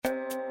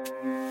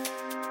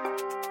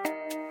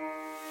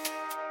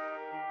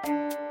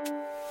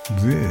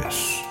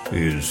This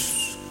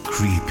is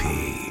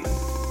Creepy,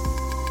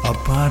 a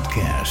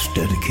podcast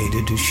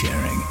dedicated to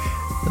sharing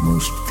the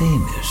most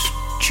famous,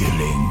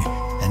 chilling,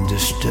 and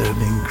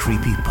disturbing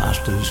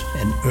creepypastas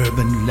and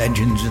urban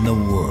legends in the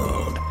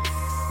world.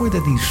 Whether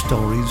these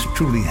stories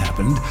truly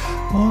happened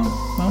or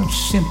are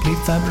simply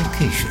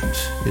fabrications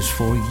is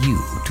for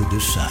you to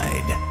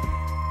decide.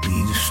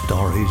 These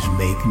stories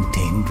may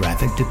contain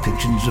graphic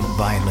depictions of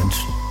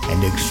violence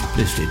and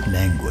explicit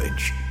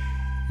language.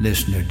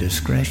 Listener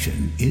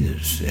discretion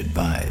is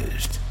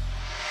advised.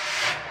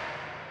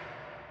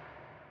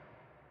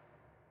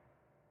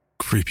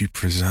 Creepy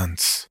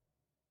presents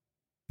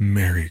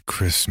Merry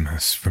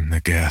Christmas from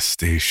the Gas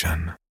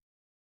Station.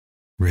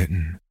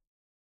 Written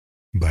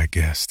by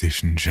Gas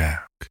Station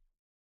Jack.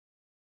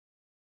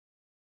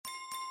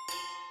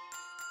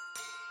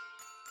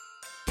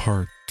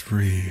 Part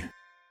 3.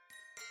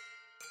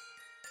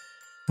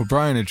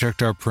 O'Brien had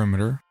checked our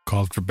perimeter,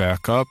 called for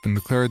backup, and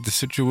declared the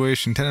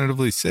situation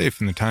tentatively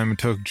safe in the time it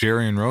took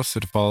Jerry and Rosa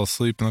to fall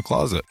asleep in the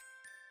closet.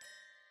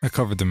 I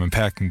covered them in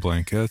packing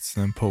blankets,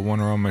 then put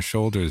one around my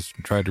shoulders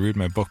and tried to read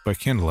my book by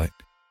candlelight.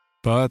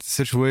 But the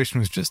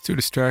situation was just too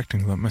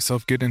distracting to let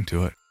myself get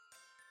into it.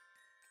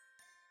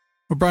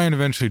 O'Brien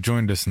eventually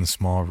joined us in the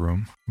small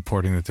room,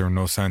 reporting that there were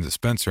no signs of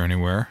Spencer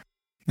anywhere,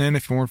 and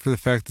if it weren't for the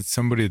fact that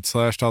somebody had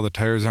slashed all the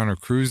tires on her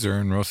Cruiser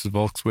and Rosa's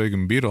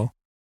Volkswagen Beetle,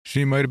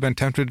 she might have been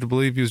tempted to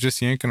believe he was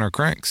just yanking our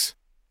cranks.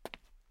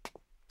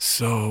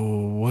 "So,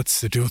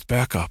 what's the deal with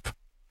backup?"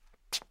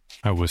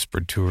 I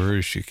whispered to her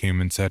as she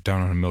came and sat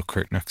down on a milk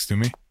crate next to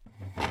me.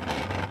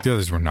 The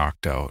others were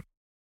knocked out.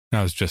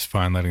 I was just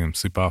fine letting them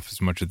sleep off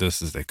as much of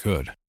this as they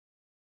could.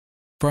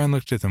 Brian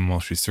looked at them while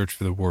she searched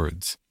for the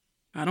words.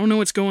 "I don't know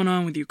what's going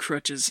on with you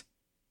crutches,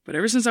 but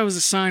ever since I was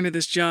assigned to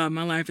this job,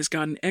 my life has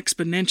gotten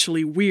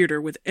exponentially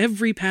weirder with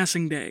every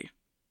passing day."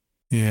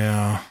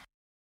 "Yeah,"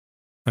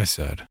 I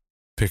said,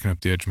 picking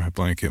up the edge of my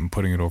blanket and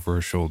putting it over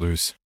her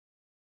shoulders.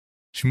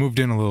 She moved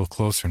in a little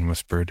closer and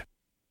whispered,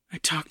 "I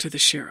talked to the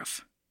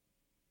sheriff.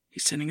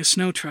 He's sending a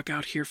snow truck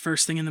out here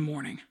first thing in the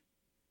morning.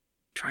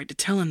 Tried to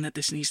tell him that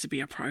this needs to be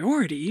a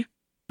priority,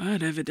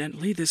 but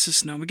evidently this is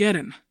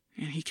Snowmageddon,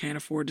 and he can't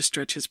afford to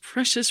stretch his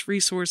precious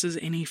resources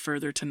any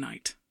further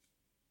tonight."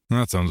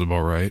 "That sounds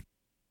about right."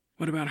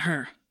 "What about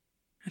her?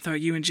 I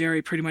thought you and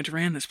Jerry pretty much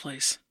ran this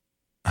place."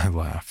 I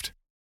laughed.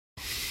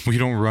 "We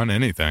don't run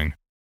anything."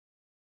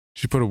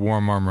 She put a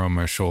warm arm around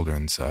my shoulder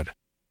and said,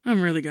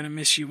 "I'm really gonna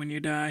miss you when you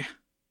die."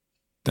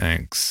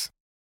 "Thanks.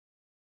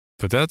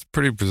 But that's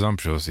pretty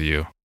presumptuous of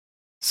you.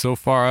 So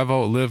far, I've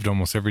outlived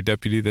almost every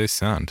deputy they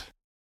sent."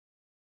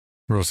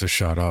 Rosa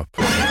shot up,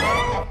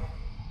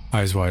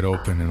 eyes wide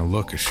open and a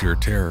look of sheer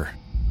terror.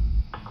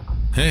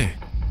 "Hey,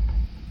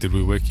 did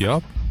we wake you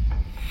up?"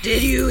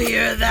 "Did you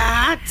hear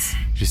that?"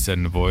 she said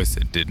in a voice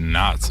that did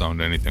not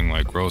sound anything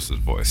like Rosa's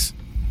voice.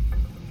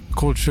 A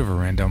cold shiver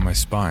ran down my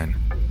spine.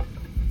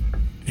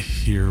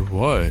 "Hear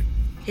what?"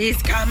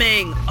 "He's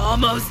coming.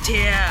 Almost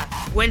here.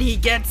 When he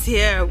gets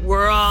here,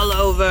 we're all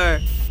over.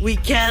 We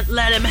can't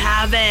let him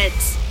have it."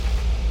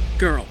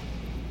 "Girl,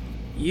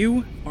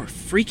 you are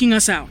freaking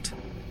us out.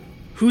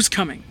 Who's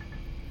coming?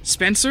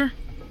 Spencer?"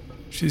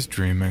 She's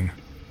dreaming.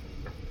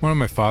 One of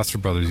my foster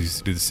brothers used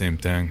to do the same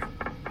thing.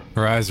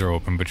 Her eyes are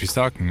open, but she's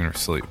talking in her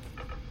sleep.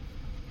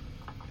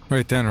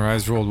 Right then, her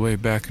eyes rolled way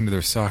back into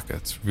their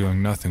sockets,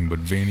 revealing nothing but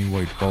veiny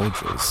white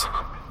bulges.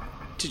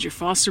 "Did your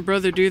foster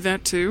brother do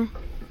that too?"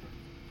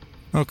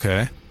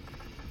 Okay.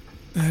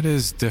 That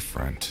is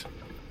different.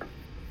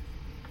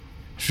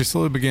 She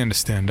slowly began to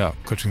stand up,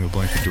 clutching the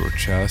blanket to her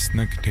chest, and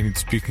then continued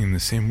speaking in the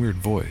same weird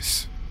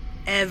voice.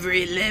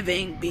 "Every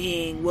living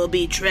being will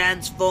be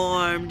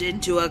transformed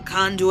into a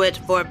conduit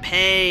for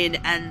pain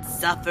and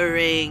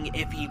suffering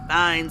if he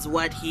finds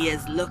what he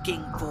is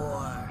looking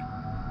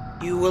for.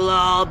 You will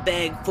all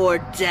beg for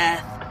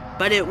death,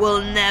 but it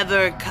will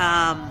never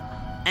come.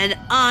 An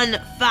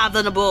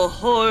unfathomable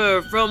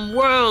horror from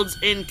worlds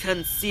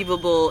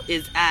inconceivable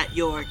is at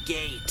your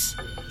gate.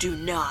 Do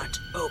not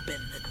open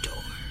the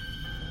door."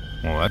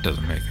 Well, that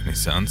doesn't make any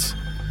sense.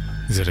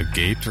 Is it a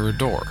gate or a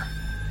door?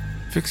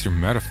 Fix your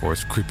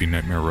metaphors, creepy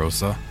nightmare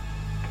Rosa.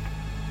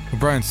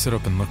 O'Brien stood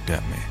up and looked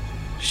at me.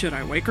 "Should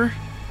I wake her?"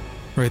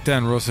 Right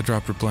then, Rosa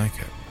dropped her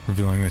blanket,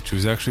 revealing that she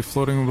was actually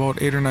floating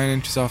about 8 or 9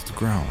 inches off the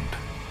ground.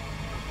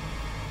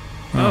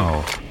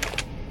 Oh.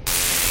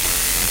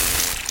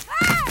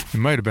 It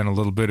might have been a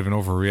little bit of an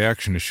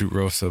overreaction to shoot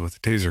Rosa with a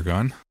taser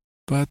gun,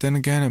 but then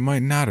again, it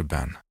might not have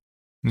been.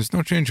 There's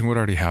no changing what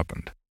already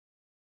happened.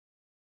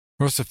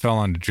 Rosa fell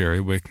onto Jerry,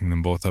 waking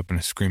them both up in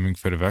a screaming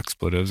fit of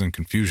expletives and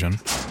confusion.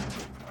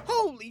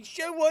 "Holy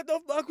shit, what the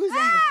fuck was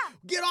that?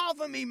 Get off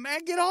of me,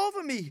 man, get off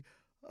of me!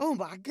 Oh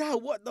my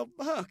god, what the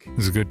fuck?" It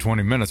was a good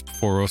 20 minutes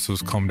before Rosa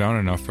was calmed down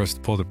enough for us to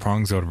pull the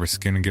prongs out of her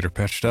skin and get her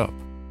patched up.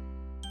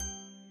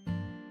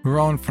 We were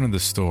all in front of the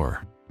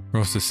store,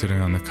 Rosa sitting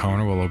on the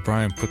counter while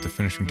O'Brien put the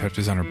finishing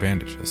touches on her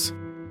bandages.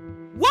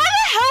 "Why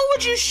the hell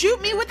would you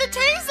shoot me with a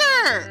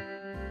taser?"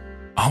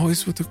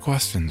 Always with the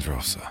questions,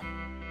 Rosa.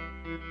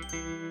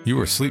 "You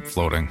were sleep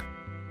floating,"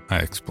 I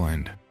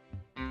explained.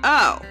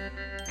 "Oh,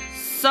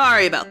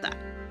 Sorry about that.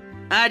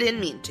 I didn't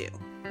mean to.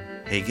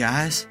 Hey,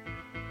 guys.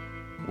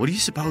 What do you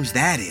suppose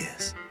that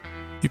is?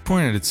 He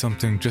pointed at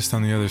something just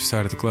on the other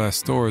side of the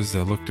glass doors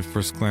that looked at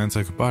first glance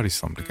like a body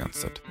slumped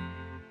against it.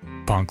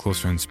 Upon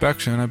closer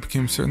inspection, I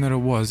became certain that it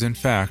was, in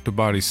fact, a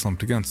body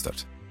slumped against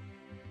it.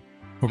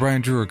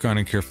 O'Brien drew her gun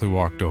and carefully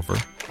walked over,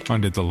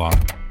 undid the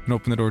lock, and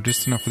opened the door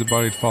just enough for the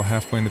body to fall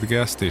halfway into the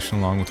gas station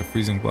along with a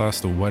freezing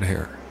blast of wet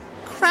hair.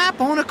 Crap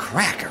on a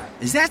cracker.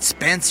 Is that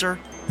Spencer?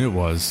 It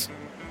was.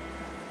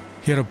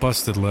 He had a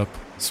busted lip,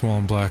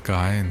 swollen black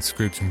eye, and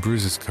scrapes and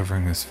bruises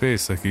covering his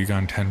face like he'd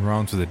gone 10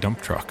 rounds with a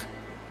dump truck.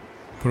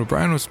 But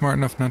O'Brien was smart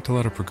enough not to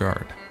let up her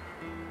guard.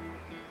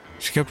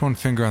 She kept one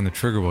finger on the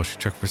trigger while she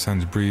checked for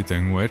signs of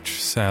breathing, which,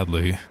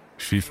 sadly,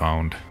 she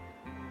found.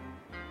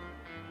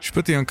 She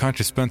put the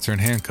unconscious Spencer in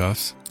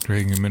handcuffs,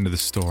 dragging him into the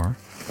store,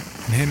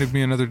 and handed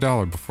me another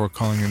 $1 before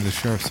calling into the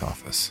sheriff's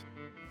office.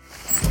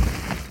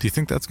 Do you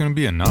think that's going to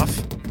be enough?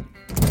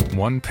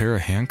 One pair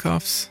of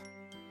handcuffs?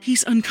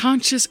 He's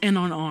unconscious and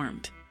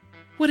unarmed.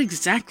 What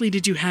exactly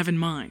did you have in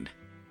mind?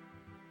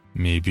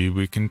 Maybe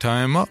we can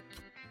tie him up.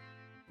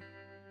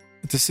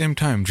 At the same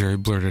time, Jerry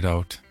blurted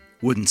out,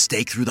 Wooden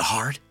stake through the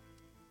heart?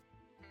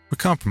 We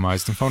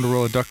compromised and found a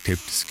roll of duct tape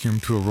to secure him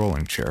to a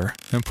rolling chair,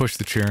 then pushed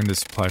the chair into the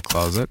supply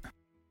closet,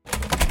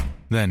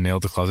 then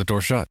nailed the closet door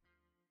shut.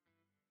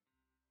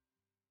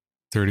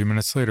 30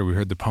 minutes later, we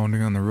heard the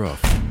pounding on the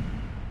roof.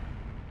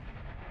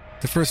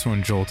 The first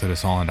one jolted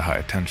us all into high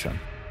attention.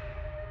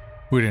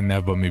 We didn't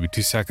have but maybe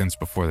 2 seconds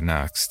before the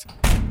next.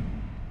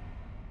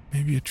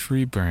 Maybe a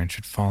tree branch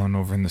had fallen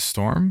over in the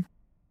storm?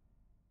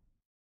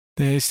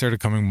 They started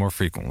coming more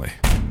frequently,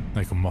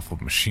 like a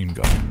muffled machine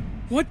gun.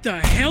 What the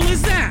hell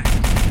is that?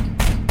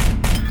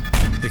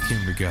 They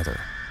came together,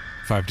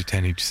 5 to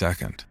 10 each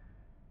second.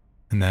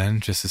 And then,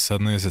 just as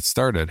suddenly as it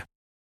started,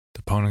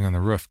 the pounding on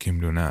the roof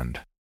came to an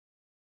end.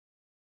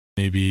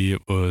 Maybe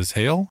it was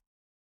hail?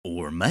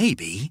 Or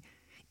maybe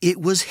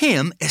it was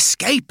him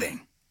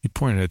escaping. He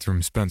pointed at the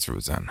room Spencer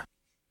was in.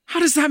 How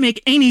does that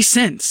make any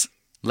sense?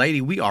 Lady,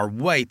 we are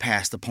way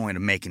past the point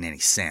of making any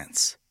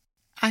sense.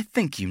 I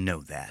think you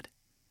know that.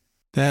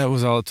 That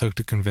was all it took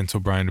to convince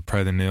O'Brien to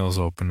pry the nails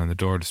open on the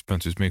door to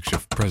Spencer's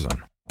makeshift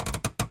prison.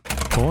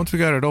 But once we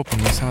got it open,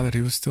 we saw that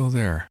he was still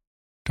there,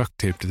 duct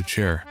taped to the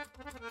chair.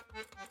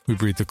 We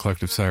breathed a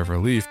collective sigh of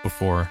relief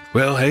before...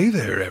 Well, hey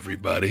there,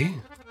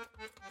 everybody.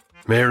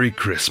 Merry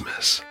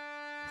Christmas.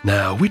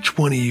 Now, which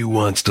one of you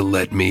wants to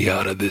let me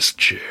out of this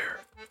chair?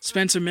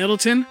 Spencer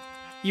Middleton,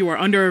 you are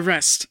under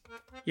arrest.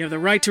 You have the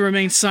right to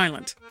remain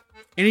silent.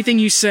 Anything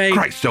you say...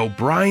 Christ,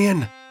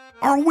 O'Brien!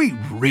 Are we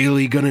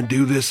really gonna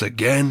do this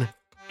again?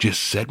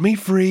 Just set me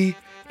free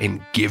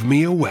and give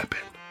me a weapon.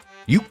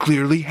 You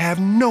clearly have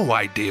no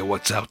idea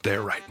what's out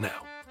there right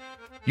now.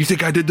 You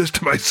think I did this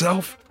to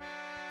myself?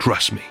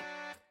 Trust me,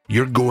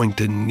 you're going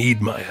to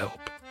need my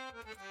help.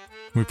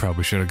 We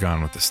probably should have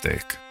gone with the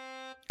stake.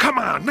 Come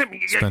on, let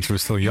me... Spencer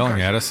was still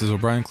yelling at us as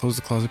O'Brien closed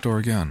the closet door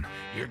again.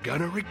 You're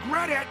gonna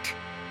regret it.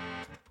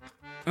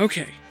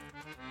 Okay.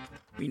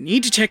 We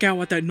need to check out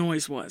what that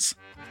noise was.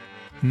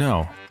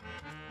 No,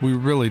 we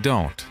really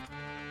don't.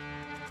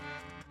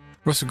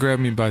 Rosa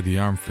grabbed me by the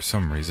arm for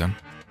some reason,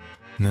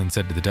 and then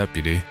said to the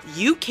deputy,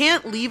 You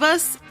can't leave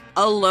us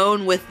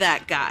alone with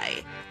that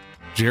guy.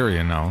 Jerry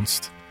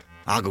announced,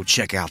 I'll go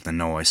check out the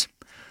noise.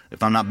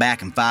 If I'm not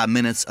back in 5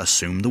 minutes,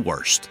 assume the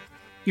worst.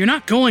 You're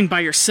not going by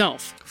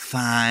yourself.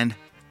 Fine.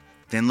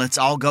 Then let's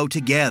all go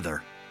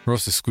together.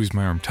 Rosa squeezed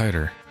my arm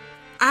tighter.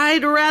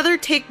 I'd rather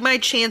take my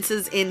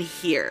chances in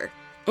here.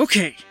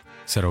 Okay,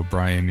 Said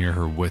O'Brien near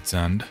her wit's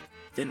end.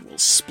 then we'll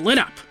split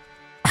up.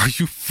 Are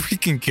you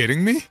freaking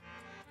kidding me?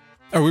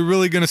 Are we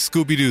really gonna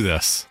Scooby-Doo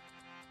this?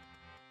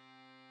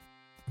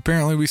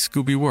 Apparently we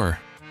Scooby were.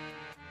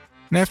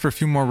 And after a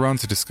few more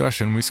rounds of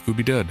discussion, we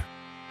Scooby did.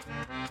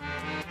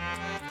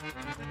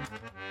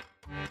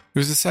 It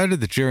was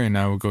decided that Jerry and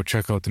I would go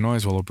check out the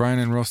noise while O'Brien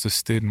and Rosa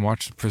stayed and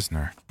watched the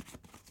prisoner.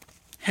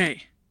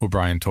 Hey,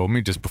 O'Brien told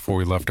me just before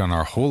we left on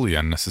our wholly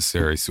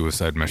unnecessary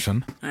suicide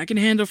mission. I can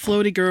handle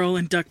Floaty Girl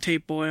and Duct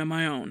Tape Boy on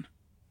my own.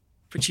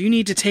 But you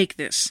need to take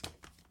this.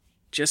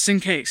 Just in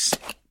case.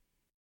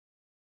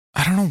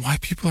 I don't know why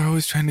people are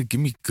always trying to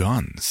give me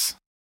guns.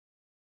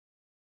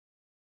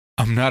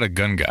 I'm not a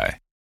gun guy.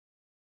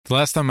 The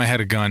last time I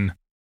had a gun...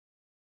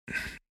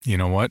 You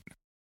know what?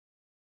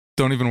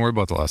 Don't even worry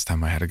about the last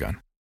time I had a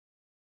gun.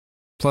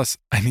 Plus,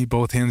 I need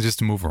both hands just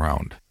to move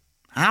around.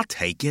 I'll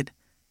take it.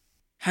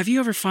 Have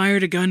you ever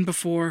fired a gun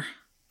before?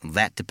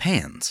 That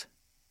depends.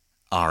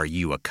 Are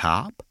you a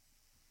cop?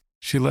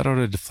 She let out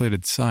a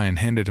deflated sigh and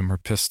handed him her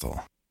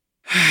pistol.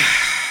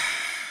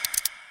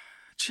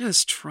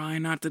 Just try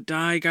not to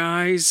die,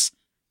 guys.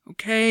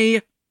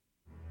 Okay?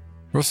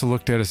 Rosa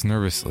looked at us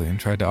nervously and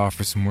tried to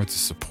offer some words of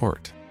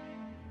support.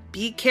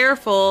 Be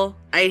careful.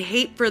 I'd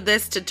hate for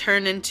this to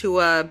turn into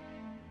a...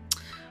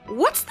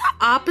 What's the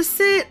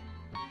opposite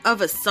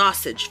of a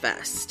sausage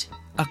fest?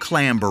 A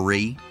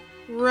clamboree.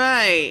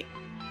 Right.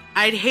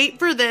 I'd hate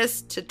for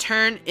this to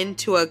turn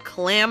into a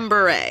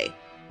clamboree.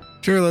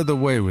 Jerry led the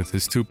way with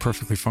his 2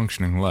 perfectly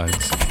functioning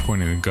legs,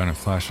 pointing the gun and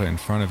flashlight in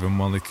front of him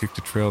while they kicked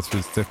a trail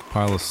through the thick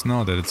pile of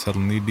snow that had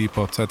settled knee-deep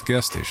outside the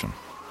gas station.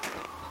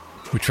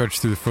 We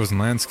trudged through the frozen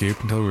landscape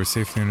until we were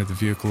safely under the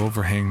vehicle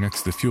overhang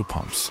next to the fuel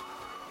pumps.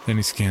 Then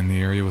he scanned the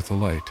area with a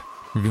light,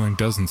 revealing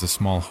dozens of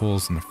small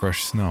holes in the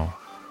fresh snow,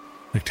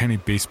 like tiny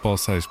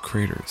baseball-sized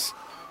craters.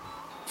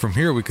 From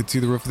here we could see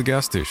the roof of the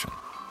gas station,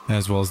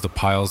 as well as the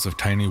piles of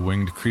tiny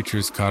winged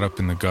creatures caught up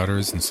in the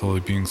gutters and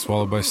slowly being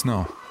swallowed by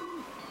snow.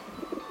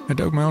 I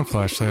dug my own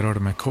flashlight out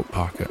of my coat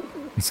pocket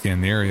and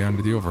scanned the area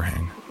under the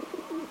overhang,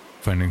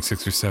 finding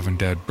 6 or 7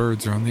 dead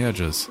birds around the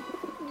edges.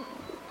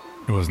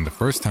 It wasn't the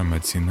first time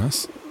I'd seen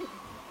this,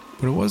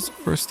 but it was the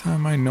first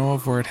time I know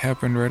of where it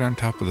happened right on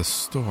top of the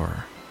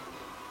store.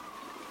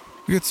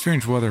 We get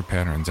strange weather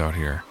patterns out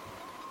here,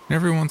 and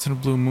every once in a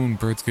blue moon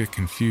birds get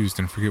confused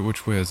and forget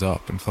which way is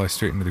up and fly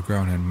straight into the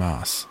ground en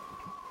masse.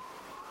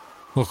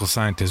 Local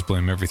scientists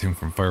blame everything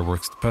from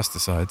fireworks to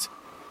pesticides,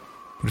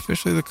 but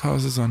officially the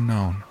cause is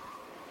unknown.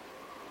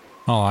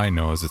 All I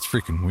know is it's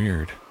freaking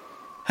weird.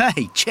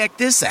 Hey, check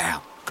this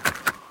out.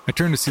 I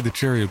turned to see that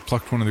Jerry had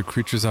plucked one of the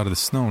creatures out of the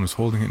snow and was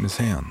holding it in his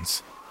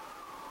hands.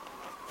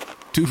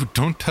 Dude,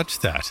 don't touch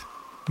that.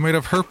 You might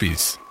have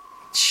herpes.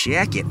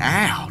 Check it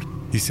out.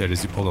 He said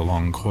as he pulled a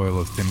long coil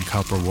of thin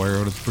copper wire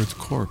out of the bird's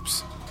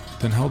corpse,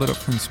 then held it up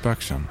for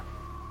inspection.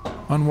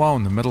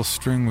 Unwound, the metal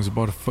string was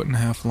about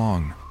 1.5 feet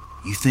long.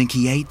 You think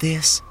he ate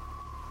this?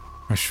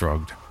 I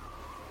shrugged.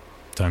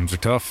 Times are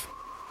tough.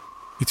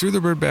 He threw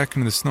the bird back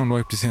into the snow and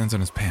wiped his hands on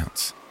his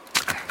pants.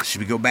 Should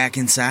we go back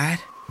inside?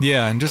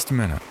 Yeah, in just a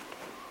minute.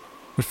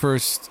 But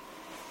first,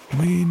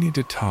 we need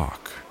to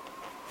talk.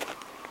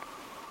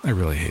 I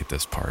really hate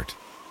this part.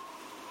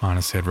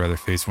 Honestly, I'd rather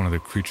face one of the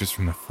creatures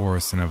from the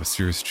forest than have a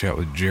serious chat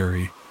with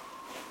Jerry.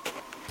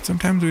 But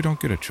sometimes we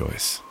don't get a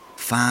choice.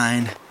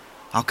 Fine.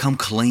 I'll come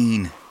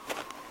clean.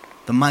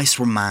 The mice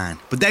were mine,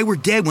 but they were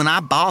dead when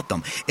I bought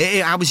them.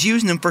 I was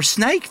using them for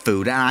snake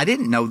food, and I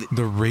didn't know that...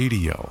 The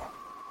radio.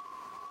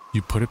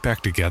 You put it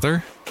back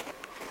together?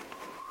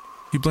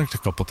 He blinked a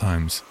couple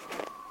times,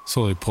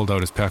 slowly pulled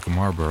out his pack of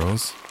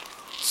Marlboros,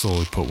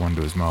 slowly put one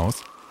to his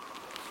mouth,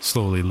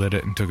 slowly lit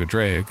it and took a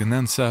drag, and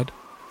then said,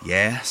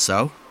 Yeah,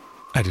 so?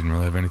 I didn't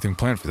really have anything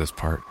planned for this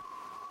part,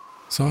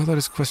 so I let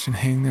his question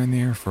hang there in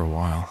the air for a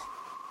while.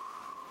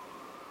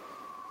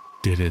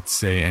 Did it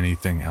say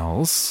anything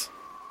else?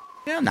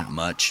 Yeah, not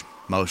much.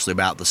 Mostly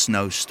about the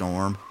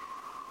snowstorm.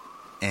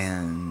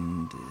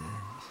 And...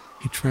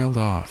 He trailed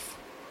off.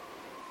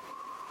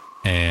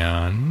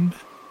 And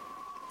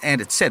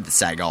it said that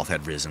Sagoth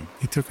had risen.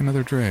 He took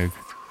another drag.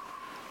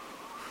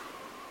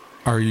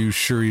 Are you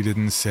sure you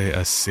didn't say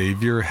a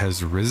savior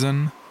has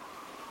risen?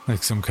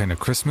 Like some kind of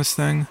Christmas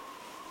thing?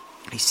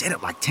 He said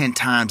it like 10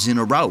 times in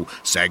a row.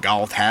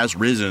 Sagoth has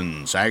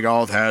risen.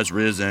 Sagoth has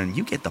risen.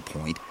 You get the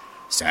point.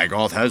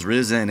 Sagoth has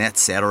risen,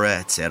 etc.,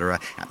 etc.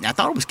 I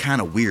thought it was kind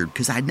of weird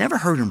because I'd never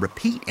heard him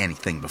repeat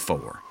anything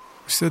before.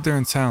 We stood there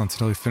in silence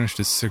until he finished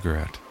his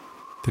cigarette.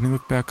 Then he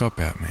looked back up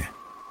at me.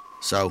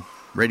 So,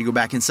 ready to go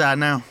back inside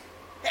now?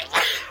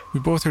 We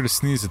both heard a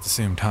sneeze at the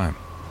same time.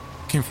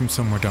 It came from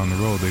somewhere down the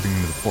road leading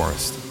into the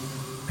forest.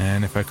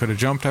 And if I could have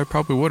jumped, I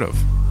probably would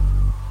have.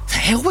 The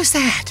hell was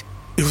that?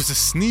 It was a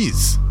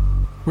sneeze.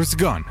 Where's the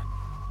gun?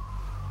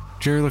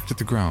 Jerry looked at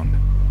the ground.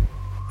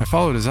 I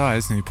followed his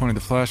eyes and he pointed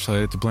the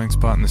flashlight at the blank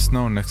spot in the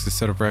snow next to a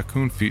set of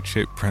raccoon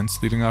feet-shaped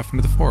prints leading off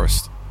into the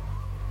forest.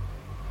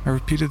 I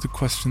repeated the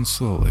question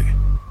slowly.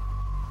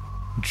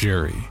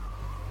 Jerry,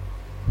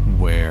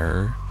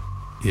 where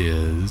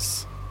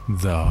is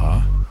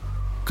the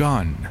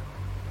gun?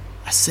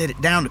 I set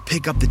it down to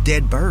pick up the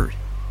dead bird.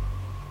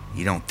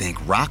 You don't think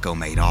Rocco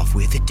made off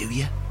with it, do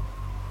you?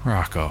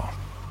 Rocco,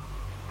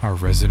 our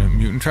resident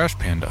mutant trash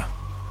panda.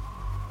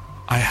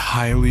 I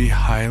highly,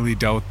 highly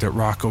doubt that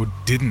Rocco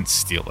didn't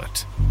steal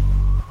it.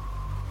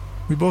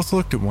 We both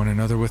looked at one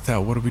another with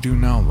that "what do we do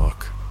now"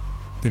 look.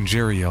 Then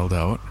Jerry yelled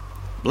out,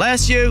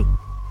 Bless you!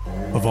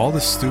 Of all the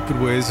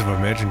stupid ways I've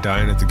imagined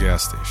dying at the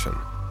gas station,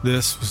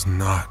 this was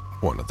not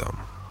one of them.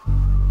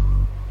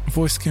 A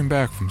voice came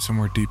back from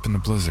somewhere deep in the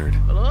blizzard.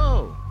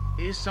 Hello?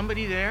 Is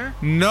somebody there?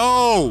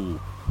 No!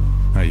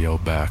 I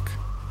yelled back.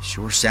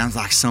 Sure sounds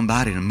like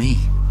somebody to me.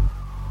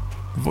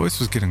 The voice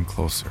was getting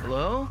closer.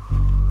 Hello?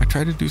 I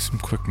tried to do some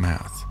quick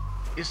math.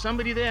 Is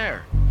somebody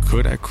there?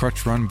 Could I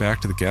crutch run back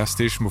to the gas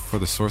station before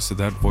the source of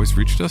that voice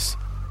reached us?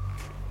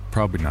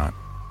 Probably not.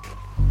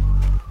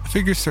 A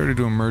figure started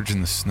to emerge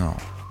in the snow.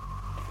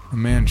 A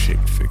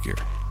man-shaped figure.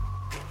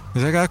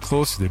 As I got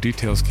closer, the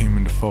details came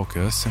into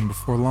focus, and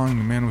before long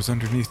the man was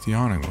underneath the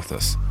awning with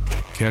us,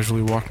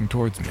 casually walking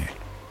towards me,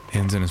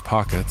 hands in his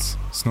pockets,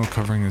 snow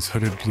covering his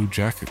hooded blue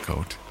jacket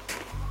coat.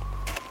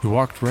 He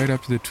walked right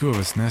up to the two of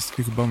us and asked if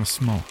he could bum a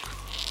smoke.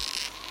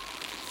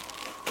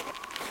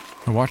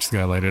 I watched the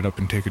guy light it up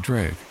and take a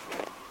drag.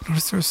 I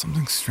noticed there was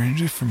something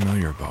strangely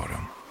familiar about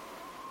him.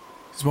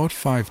 He was about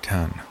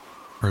 5'10",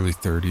 early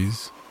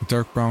 30s, with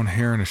dark brown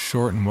hair and a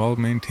short and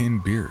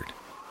well-maintained beard.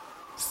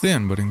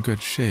 Thin but in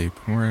good shape,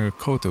 and wearing a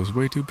coat that was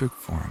way too big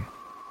for him.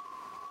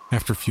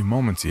 After a few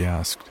moments he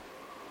asked,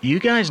 You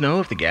guys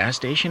know if the gas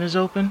station is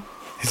open?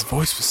 His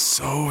voice was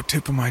so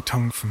tip of my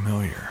tongue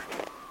familiar.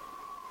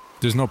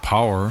 There's no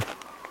power,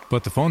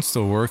 but the phone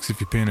still works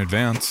if you pay in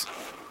advance.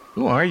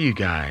 Who are you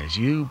guys?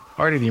 You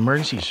part of the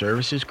emergency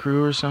services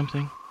crew or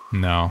something?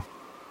 No.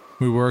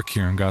 We work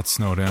here and got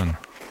snowed in.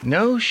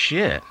 No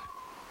shit.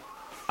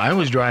 I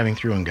was driving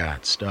through and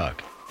got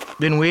stuck.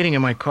 Been waiting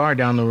in my car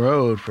down the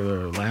road for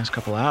the last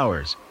couple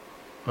hours,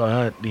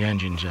 but the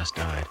engine just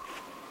died.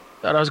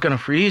 Thought I was gonna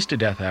freeze to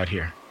death out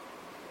here.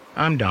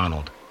 I'm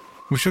Donald.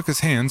 We shook his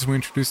hands and we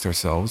introduced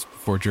ourselves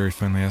before Jerry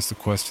finally asked the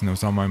question that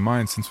was on my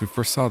mind since we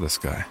first saw this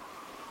guy.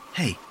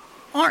 Hey,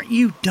 aren't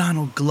you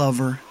Donald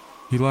Glover?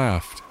 He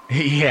laughed.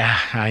 Yeah,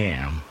 I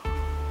am.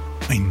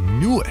 I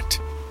knew it!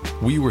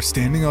 We were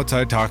standing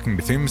outside talking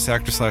to famous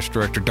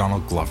actor/director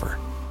Donald Glover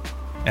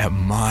at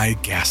my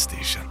gas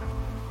station.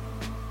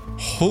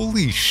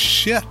 Holy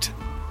shit!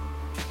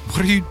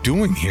 What are you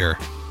doing here?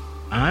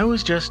 I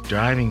was just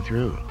driving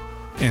through.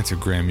 Answered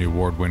Grammy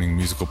Award-winning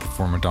musical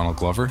performer Donald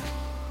Glover.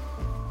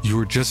 You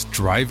were just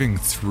driving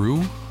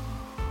through?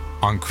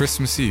 On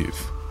Christmas Eve.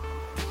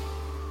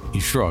 He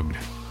shrugged.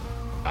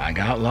 I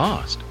got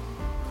lost.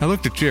 I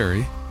looked at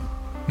Jerry,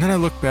 and then I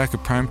looked back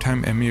at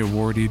primetime Emmy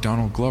awardee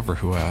Donald Glover,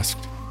 who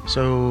asked,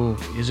 So,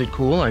 is it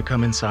cool I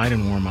come inside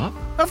and warm up?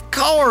 Of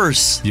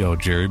course! Yelled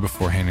Jerry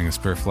before handing a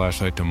spare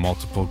flashlight to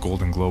multiple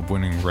Golden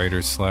Globe-winning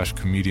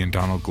writer/comedian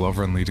Donald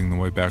Glover and leading the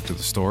way back to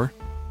the store.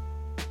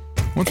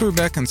 Once we were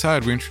back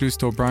inside, we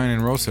introduced O'Brien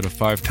and Rosa to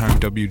 5-time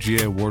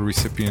WGA award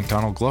recipient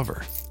Donald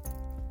Glover.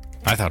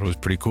 I thought it was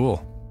pretty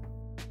cool.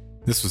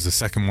 This was the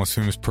second most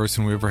famous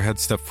person we ever had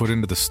step foot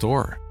into the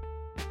store.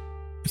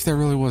 If there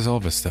really was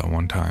Elvis that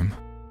one time.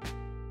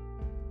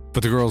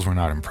 But the girls were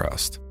not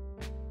impressed.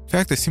 In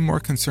fact, they seemed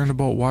more concerned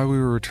about why we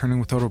were returning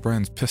without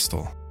O'Brien's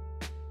pistol.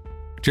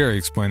 Jerry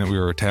explained that we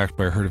were attacked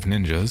by a herd of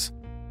ninjas,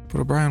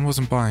 but O'Brien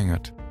wasn't buying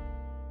it.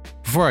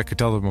 Before I could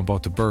tell them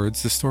about the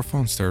birds, the store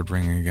phone started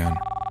ringing again.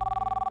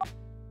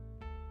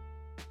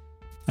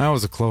 I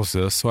was the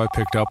closest, so I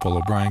picked up while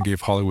O'Brien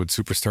gave Hollywood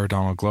superstar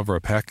Donald Glover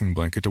a packing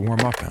blanket to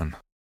warm up in.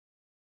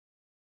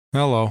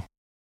 Hello.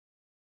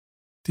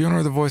 The owner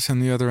of the voice on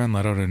the other end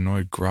let out an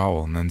annoyed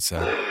growl and then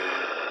said,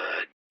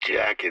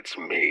 Jack, it's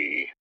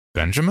me.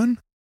 Benjamin?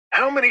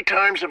 How many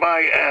times have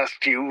I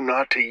asked you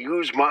not to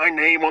use my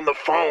name on the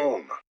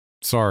phone?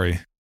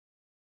 Sorry.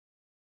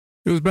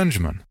 It was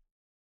Benjamin,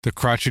 the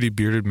crotchety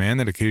bearded man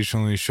that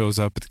occasionally shows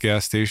up at the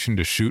gas station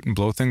to shoot and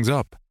blow things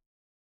up.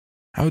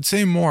 I would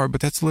say more, but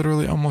that's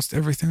literally almost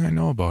everything I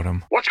know about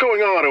him. What's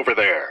going on over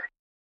there?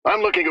 I'm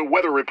looking at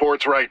weather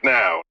reports right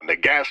now, and the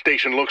gas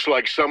station looks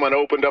like someone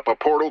opened up a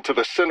portal to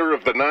the center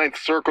of the 9th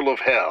circle of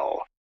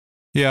hell.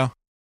 Yeah.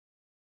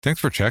 Thanks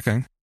for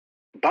checking.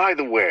 By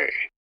the way,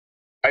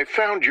 I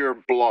found your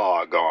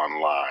blog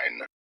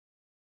online.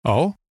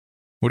 Oh?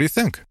 What do you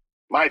think?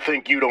 I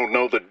think you don't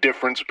know the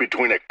difference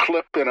between a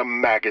clip and a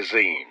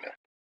magazine.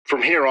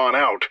 From here on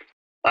out,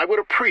 I would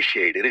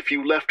appreciate it if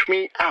you left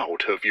me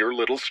out of your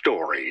little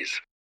stories.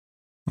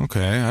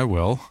 Okay, I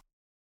will.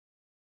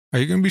 Are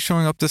you going to be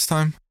showing up this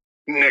time?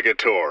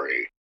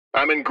 Negatory.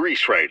 I'm in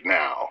Greece right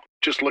now,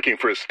 just looking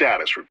for a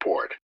status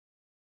report.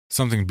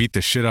 Something beat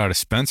the shit out of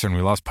Spencer and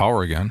we lost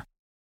power again.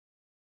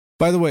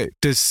 By the way,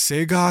 does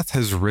Sagoth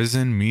has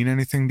risen mean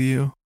anything to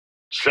you?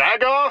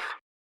 Sagoth?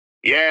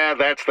 Yeah,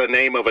 that's the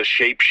name of a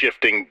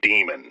shape-shifting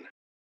demon.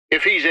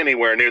 If he's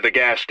anywhere near the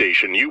gas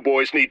station, you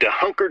boys need to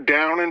hunker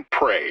down and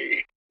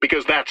pray,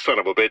 because that son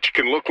of a bitch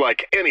can look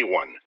like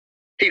anyone.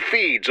 He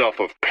feeds off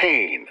of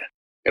pain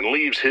and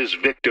leaves his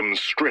victims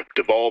stripped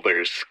of all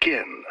their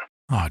skin.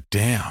 Oh,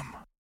 damn.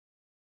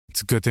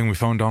 It's a good thing we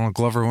found Donald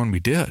Glover when we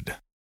did.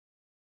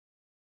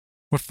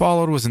 What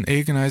followed was an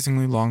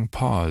agonizingly long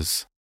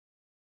pause.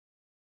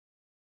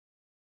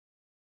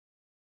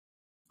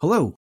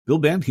 Hello, Bill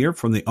Band here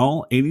from the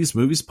All 80s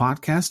Movies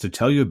podcast to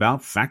tell you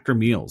about Factor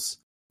Meals.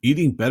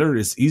 Eating better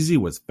is easy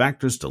with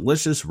Factor's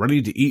delicious,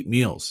 ready-to-eat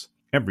meals.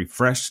 Every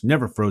fresh,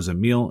 never-frozen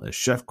meal is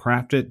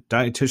chef-crafted,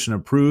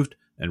 dietitian-approved,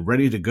 and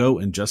ready to go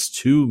in just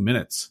 2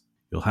 minutes.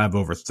 You'll have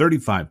over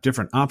 35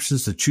 different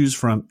options to choose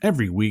from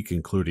every week,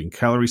 including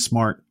Calorie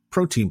Smart,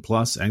 Protein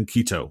Plus, and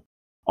Keto.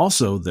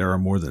 Also, there are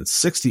more than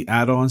 60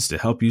 add-ons to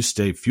help you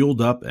stay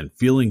fueled up and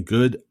feeling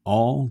good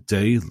all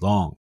day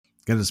long.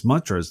 Get as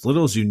much or as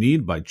little as you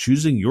need by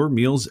choosing your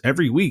meals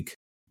every week.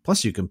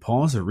 Plus, you can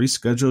pause or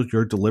reschedule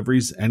your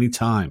deliveries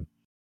anytime.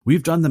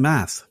 We've done the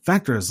math.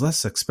 Factor is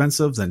less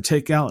expensive than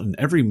takeout, and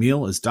every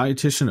meal is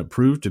dietitian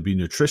approved to be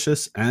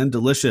nutritious and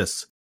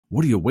delicious.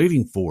 What are you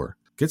waiting for?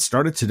 Get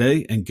started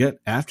today and get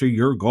after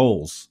your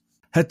goals.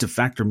 Head to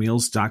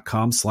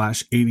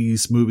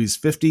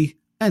factormeals.com/80smovies50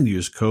 and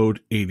use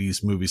code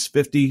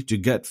 80smovies50 to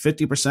get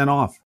 50%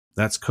 off.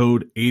 That's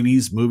code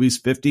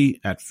 80smovies50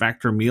 at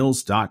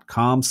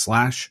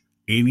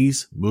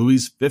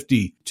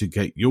factormeals.com/80smovies50 to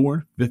get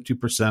your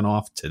 50%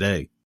 off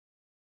today.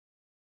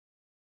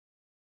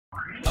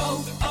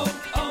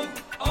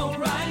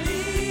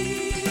 O'Reilly.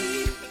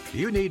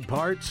 You need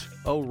parts?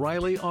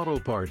 O'Reilly Auto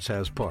Parts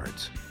has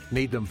parts.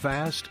 Need them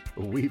fast?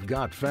 We've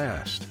got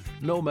fast.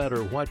 No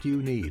matter what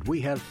you need, we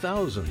have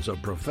thousands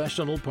of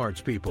professional parts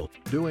people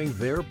doing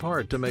their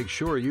part to make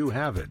sure you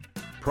have it.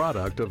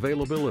 Product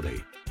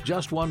availability.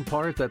 Just one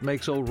part that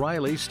makes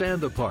O'Reilly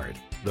stand apart.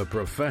 The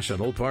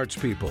professional parts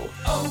people.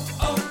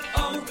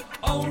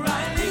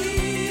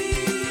 O'Reilly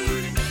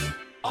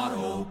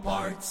Auto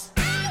Parts.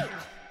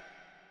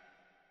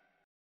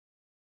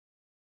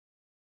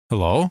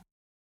 Hello?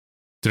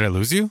 Did I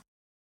lose you?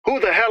 Who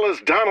the hell is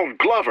Donald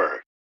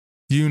Glover?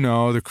 You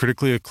know, the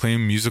critically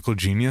acclaimed musical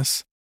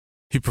genius.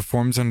 He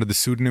performs under the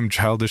pseudonym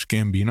Childish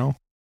Gambino.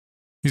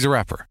 He's a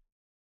rapper.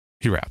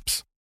 He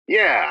raps.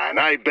 Yeah, and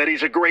I bet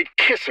he's a great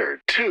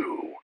kisser,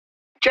 too.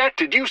 Jack,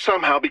 did you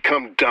somehow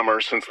become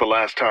dumber since the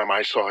last time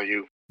I saw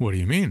you? What do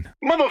you mean?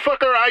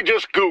 Motherfucker, I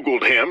just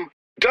Googled him.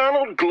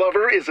 Donald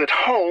Glover is at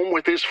home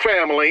with his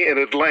family in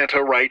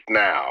Atlanta right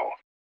now.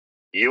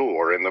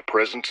 You're in the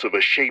presence of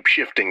a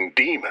shape-shifting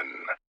demon.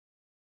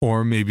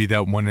 Or maybe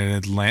that one in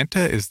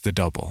Atlanta is the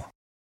double,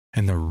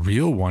 and the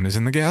real one is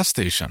in the gas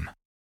station.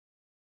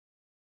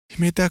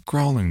 He made that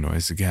growling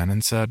noise again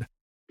and said,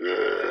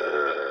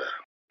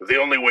 The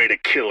only way to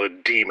kill a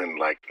demon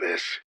like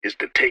this is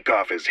to take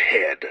off his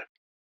head.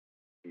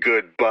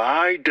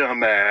 Goodbye,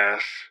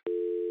 dumbass.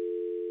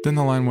 Then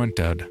the line went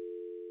dead.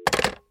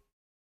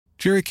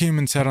 Jerry came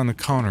and sat on the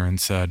counter and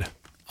said,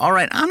 All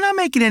right, I'm not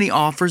making any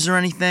offers or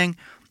anything.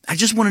 I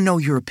just want to know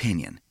your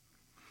opinion.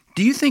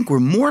 Do you think we're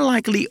more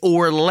likely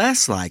or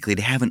less likely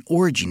to have an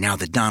orgy now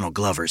that Donald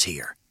Glover's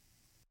here?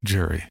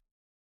 Jerry,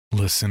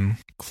 listen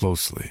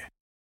closely.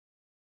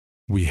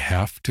 We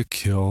have to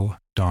kill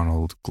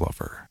Donald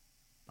Glover.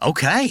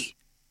 Okay,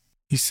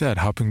 he said,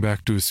 hopping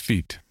back to his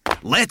feet.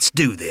 Let's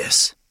do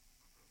this.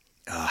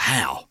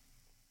 How?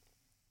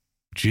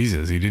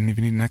 Jesus, he didn't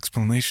even need an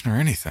explanation or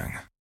anything.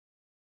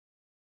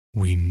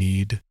 We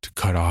need to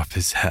cut off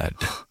his head.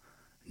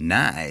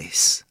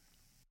 Nice.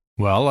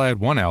 Well, I had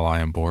one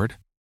ally on board,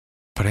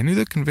 but I knew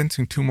that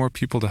convincing 2 more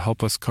people to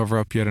help us cover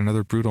up yet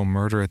another brutal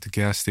murder at the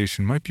gas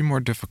station might be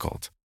more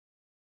difficult.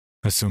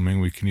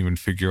 Assuming we can even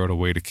figure out a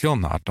way to kill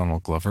not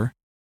Donald Glover,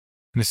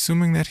 and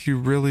assuming that he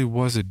really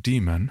was a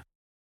demon,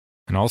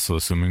 and also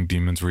assuming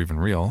demons were even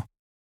real,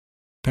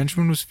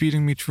 Benjamin was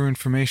feeding me true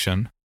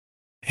information,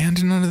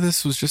 and none of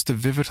this was just a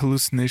vivid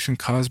hallucination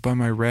caused by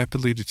my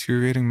rapidly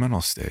deteriorating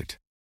mental state.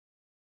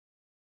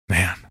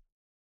 Man,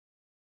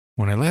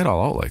 when I lay it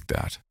all out like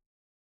that,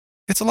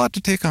 it's a lot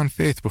to take on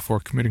faith before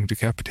committing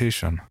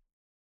decapitation.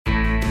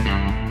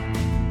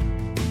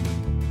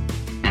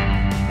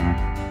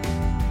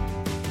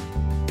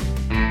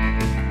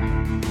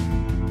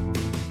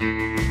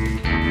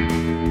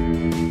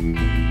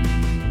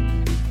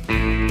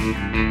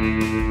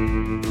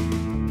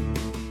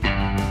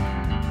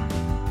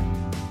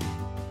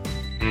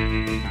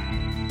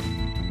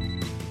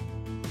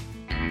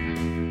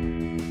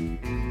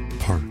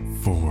 Part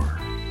 4.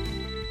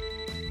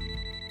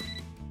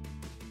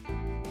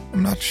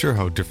 I'm not sure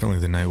how differently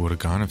the night would have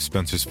gone if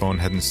Spencer's phone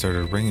hadn't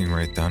started ringing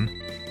right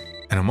then.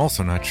 And I'm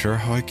also not sure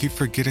how I keep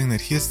forgetting that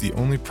he is the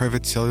only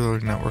private cellular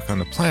network on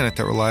the planet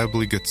that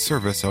reliably gets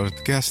service out at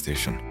the gas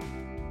station.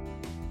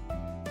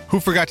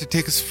 Who forgot to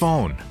take his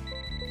phone?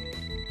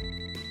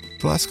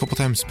 The last couple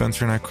times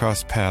Spencer and I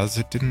crossed paths,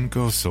 it didn't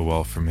go so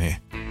well for me.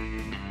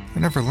 I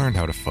never learned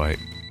how to fight,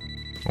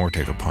 or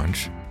take a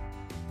punch.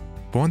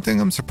 But one thing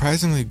I'm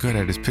surprisingly good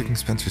at is picking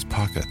Spencer's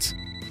pockets,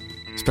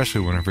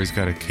 especially whenever he's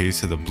got a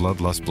case of the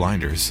bloodlust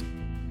blinders.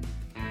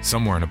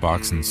 Somewhere in a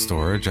box in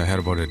storage, I had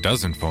about a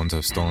dozen phones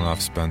I've stolen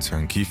off Spencer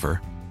and Kiefer,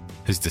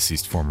 his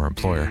deceased former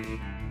employer.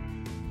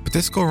 But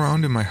this go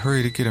around, in my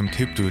hurry to get him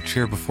taped to a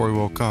chair before he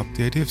woke up,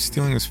 the idea of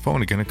stealing his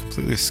phone again had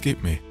completely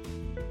escaped me.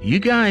 You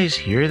guys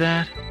hear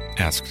that?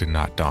 Asked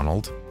not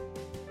Donald.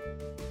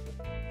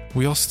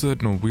 We all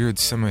stood in a weird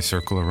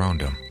semicircle around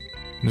him,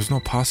 and there's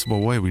no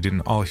possible way we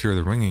didn't all hear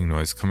the ringing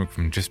noise coming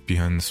from just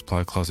behind the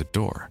supply closet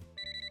door.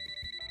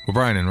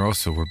 O'Brien and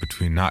Rosa were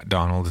between not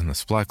Donald and the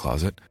supply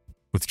closet,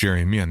 with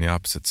Jerry and me on the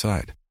opposite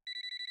side.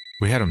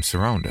 We had him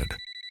surrounded.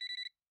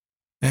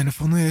 And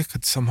if only I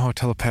could somehow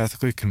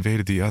telepathically convey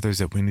to the others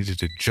that we needed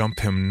to jump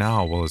him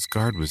now while his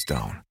guard was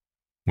down,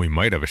 we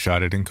might have a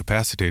shot at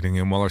incapacitating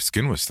him while our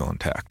skin was still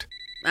intact.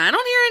 I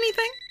don't hear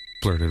anything,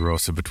 blurted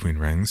Rosa between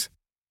rings.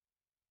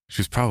 She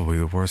was probably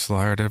the worst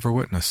liar I'd ever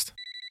witnessed.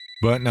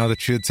 But now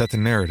that she had set the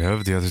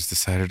narrative, the others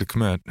decided to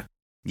commit.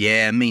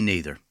 Yeah, me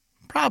neither.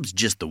 Prob's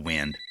just the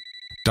wind.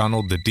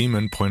 Donald the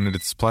demon pointed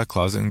at the supply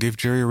closet and gave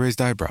Jerry a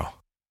raised eyebrow.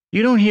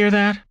 You don't hear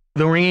that?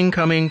 The ringing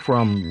coming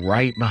from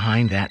right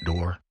behind that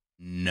door?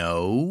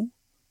 No.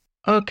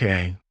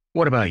 Okay,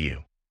 what about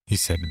you? He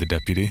said to the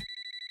deputy.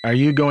 Are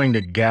you going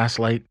to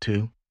gaslight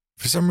too?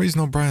 For some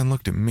reason, O'Brien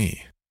looked at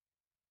me.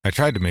 I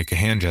tried to make a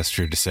hand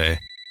gesture to say,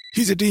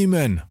 "He's a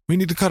demon! We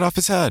need to cut off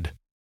his head!"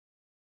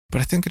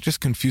 But I think it just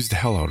confused the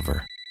hell out of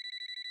her.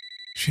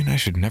 She and I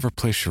should never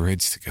play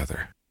charades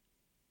together.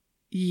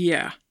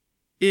 Yeah,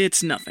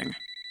 it's nothing.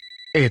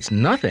 It's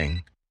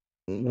nothing?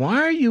 Why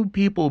are you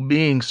people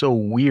being so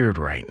weird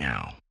right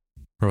now?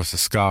 Rosa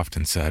scoffed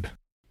and said,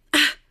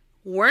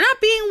 We're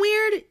not being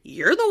weird.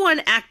 You're the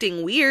one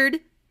acting weird.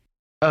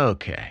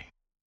 Okay.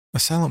 A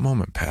silent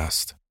moment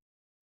passed.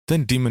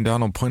 Then Demon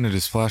Donald pointed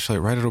his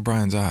flashlight right at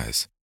O'Brien's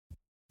eyes.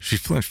 She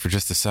flinched for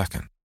just a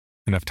second,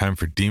 enough time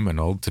for Demon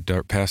Old to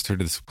dart past her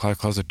to the supply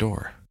closet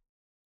door.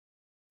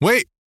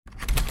 Wait!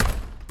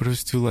 But it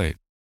was too late.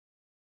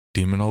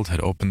 Demon Old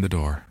had opened the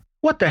door.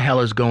 What the hell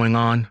is going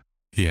on?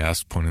 He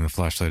asked, pointing the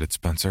flashlight at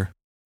Spencer.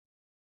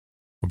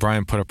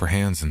 O'Brien put up her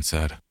hands and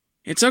said,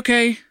 It's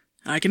okay.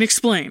 I can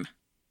explain.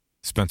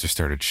 Spencer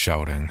started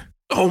shouting.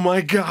 Oh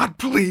my God,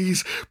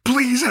 please,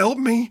 please help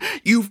me.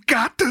 You've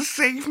got to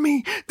save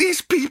me.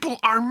 These people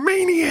are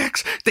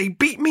maniacs. They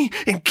beat me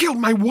and killed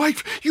my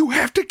wife. You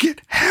have to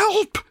get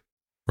help.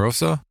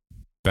 Rosa,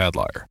 bad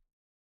liar.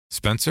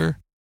 Spencer,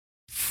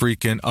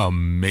 freaking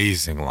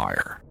amazing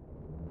liar.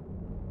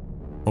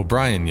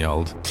 O'Brien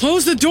yelled,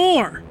 Close the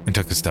door! And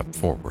took a step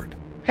forward.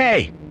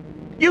 Hey,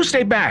 you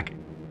stay back.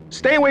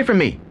 Stay away from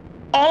me.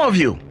 All of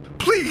you.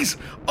 Please,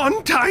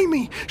 untie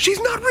me. She's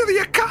not really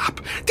a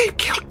cop. They've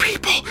killed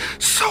people.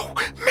 So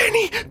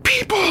many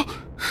people.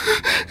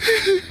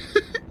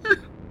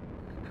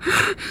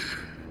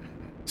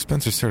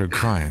 Spencer started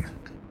crying,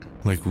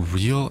 like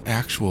real,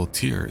 actual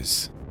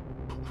tears.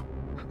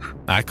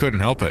 I couldn't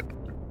help it.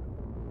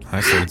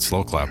 I started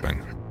slow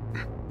clapping.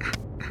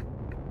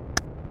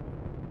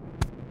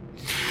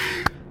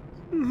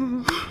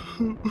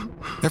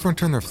 Everyone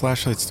turned their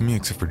flashlights to me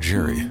except for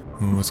Jerry,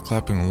 who was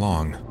clapping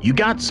along. You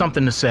got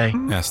something to say?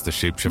 Asked the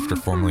shapeshifter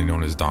formerly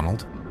known as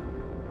Donald.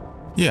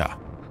 Yeah.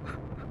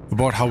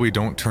 About how we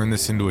don't turn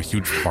this into a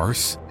huge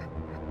farce.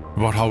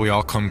 About how we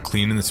all come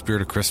clean in the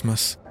spirit of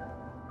Christmas.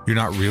 You're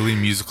not really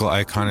musical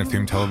icon and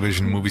famed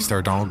television movie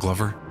star Donald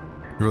Glover.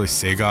 You're really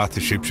Sagoth,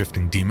 the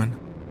shapeshifting demon.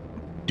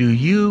 Do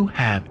you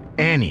have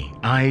any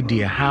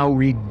idea how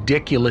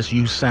ridiculous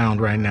you sound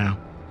right now?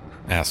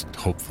 Asked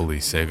hopefully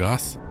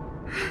Sagoth.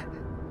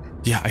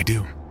 Yeah, I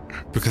do.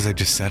 Because I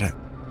just said it.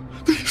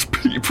 These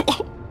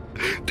people,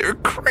 they're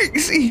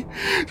crazy.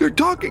 They're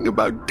talking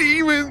about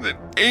demons and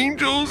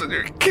angels and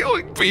they're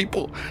killing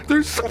people.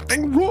 There's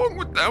something wrong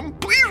with them.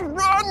 Please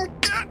run,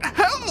 get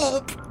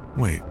help.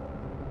 Wait,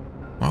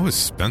 why was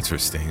Spencer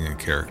staying in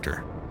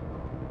character?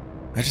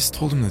 I just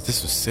told him that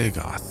this was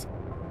Sagoth.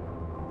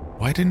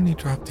 Why didn't he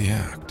drop the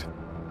act?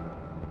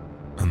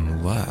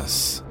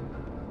 Unless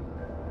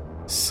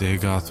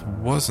Sagoth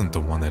wasn't the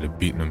one that had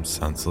beaten him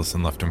senseless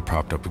and left him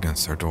propped up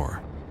against our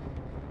door.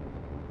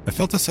 I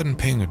felt a sudden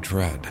pang of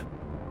dread.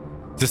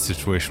 This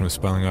situation was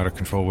spelling out of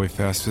control way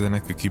faster than I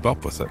could keep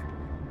up with it.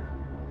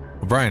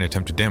 O'Brien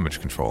attempted damage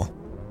control.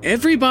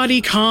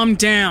 Everybody calm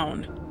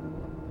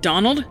down.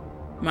 Donald,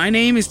 my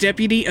name is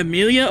Deputy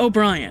Amelia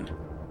O'Brien.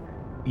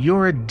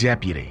 You're a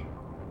deputy.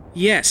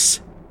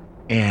 Yes.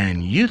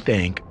 And you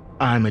think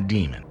I'm a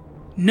demon.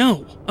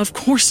 No, of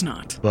course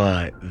not.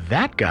 But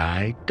that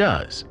guy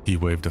does. He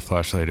waved a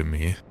flashlight at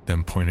me,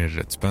 then pointed it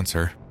at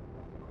Spencer.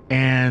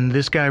 And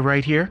this guy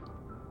right here?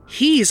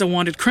 He's a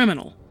wanted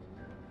criminal.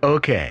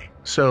 Okay,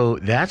 so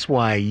that's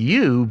why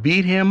you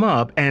beat him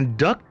up and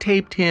duct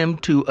taped him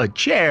to a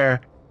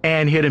chair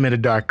and hid him in a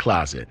dark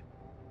closet.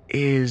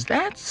 Is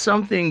that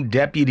something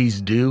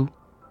deputies do?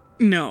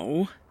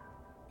 No,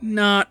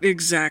 not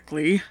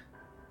exactly.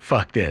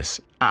 Fuck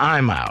this.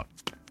 I'm out.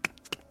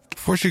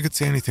 Before she could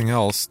say anything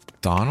else,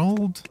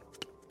 Donald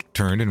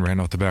turned and ran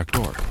out the back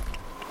door,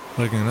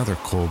 letting another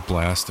cold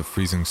blast of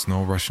freezing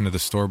snow rush into the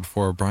store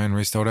before O'Brien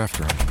raced out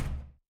after him.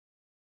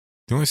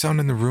 The only sound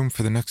in the room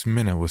for the next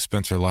minute was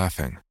Spencer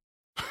laughing.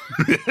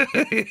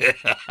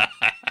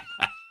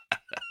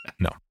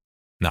 No,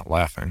 not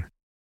laughing.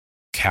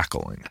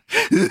 Cackling.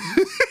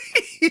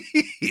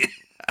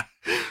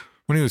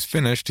 When he was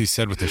finished, he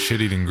said with a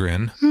shit-eating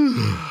grin,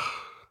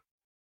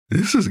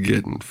 This is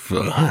getting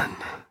fun.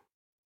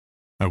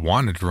 I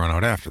wanted to run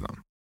out after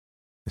them.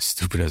 As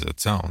stupid as it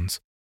sounds.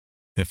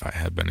 If I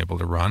had been able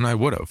to run, I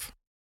would have.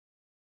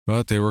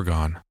 But they were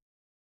gone.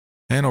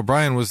 And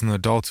O'Brien was an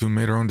adult who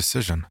made her own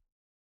decision.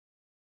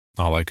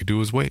 All I could do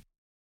was wait.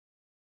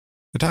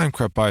 The time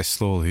crept by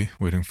slowly,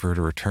 waiting for her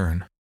to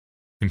return.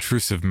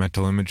 Intrusive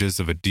mental images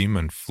of a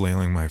demon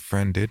flailing my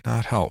friend did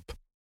not help.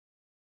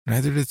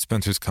 Neither did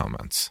Spencer's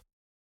comments.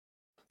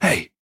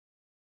 Hey,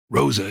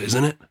 Rosa,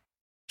 isn't it?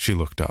 She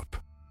looked up.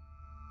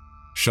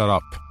 Shut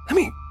up. Let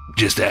me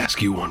just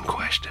ask you one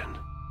question.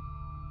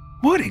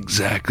 What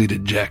exactly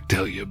did Jack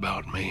tell you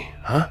about me,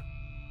 huh?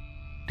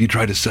 Did he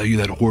try to sell you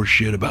that horse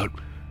shit about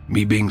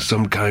me being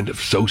some kind of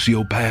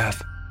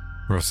sociopath?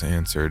 Rosa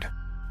answered.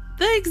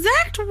 The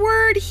exact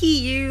word he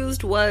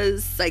used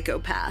was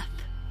psychopath.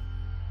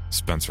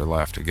 Spencer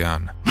laughed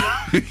again.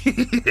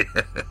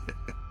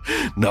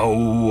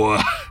 No,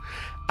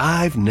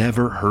 I've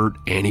never hurt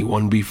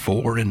anyone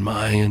before in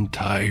my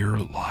entire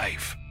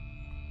life.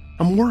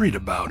 I'm worried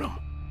about him.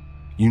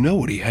 You know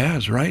what he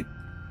has, right?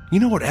 You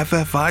know what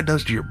FFI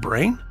does to your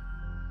brain?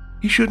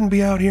 He shouldn't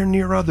be out here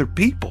near other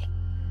people.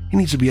 He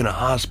needs to be in a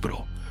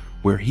hospital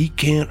where he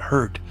can't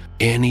hurt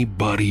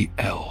anybody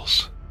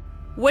else.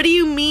 What do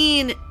you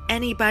mean,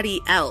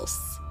 anybody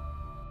else?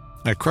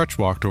 I crutch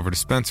walked over to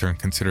Spencer and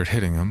considered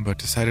hitting him, but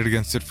decided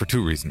against it for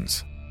 2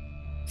 reasons.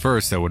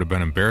 First, that would have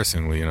been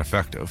embarrassingly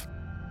ineffective.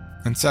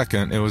 And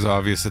second, it was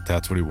obvious that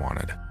that's what he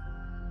wanted.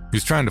 He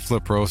was trying to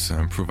flip Rosa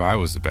and prove I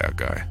was the bad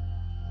guy.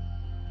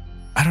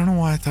 I don't know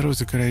why I thought it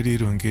was a good idea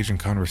to engage in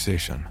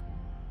conversation.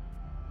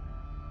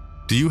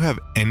 Do you have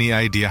any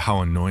idea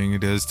how annoying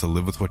it is to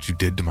live with what you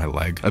did to my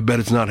leg? I bet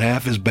it's not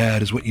half as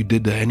bad as what you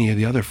did to any of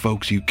the other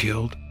folks you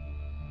killed.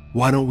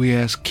 Why don't we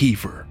ask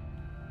Kiefer?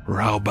 Or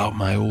how about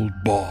my old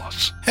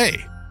boss?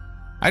 Hey,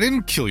 I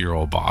didn't kill your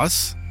old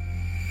boss.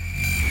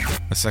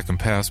 A second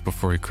passed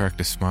before he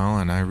cracked a smile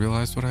and I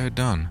realized what I had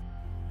done.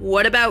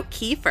 What about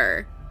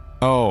Kiefer?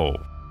 Oh,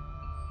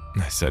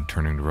 I said,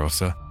 turning to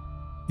Rosa.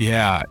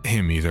 Yeah,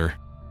 him either.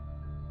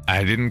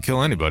 I didn't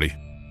kill anybody.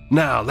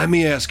 Now, let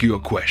me ask you a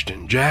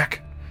question,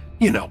 Jack.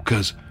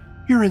 'Cause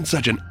you're in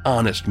such an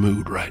honest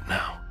mood right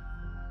now.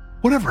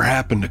 Whatever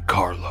happened to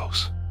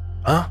Carlos?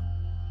 Huh?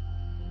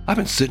 I've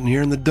been sitting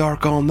here in the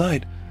dark all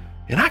night,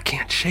 and I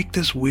can't shake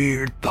this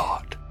weird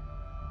thought.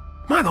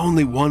 Am I the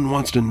only one who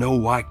wants to know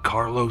why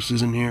Carlos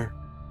isn't here?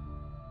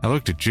 I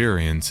looked at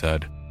Jerry and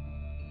said,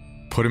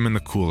 "Put him in the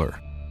cooler."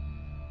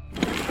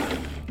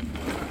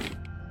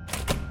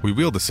 We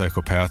wheeled the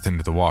psychopath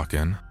into the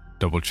walk-in,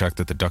 double-checked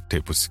that the duct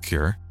tape was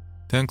secure,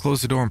 then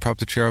closed the door and propped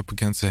the chair up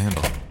against the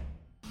handle.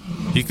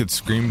 He could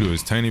scream to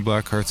his tiny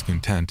black heart's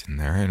content in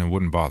there and it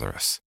wouldn't bother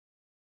us.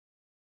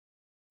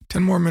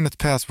 10 more minutes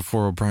passed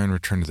before O'Brien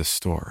returned to the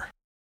store.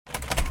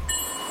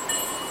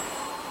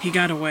 He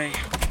got away,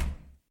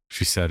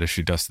 she said as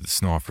she dusted the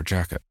snow off her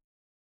jacket.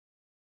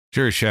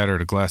 Jerry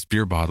shattered a glass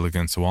beer bottle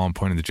against the wall and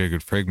pointed the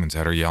jagged fragments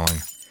at her,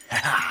 yelling,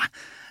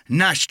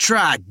 Nice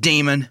try,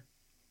 demon.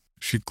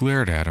 She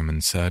glared at him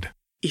and said,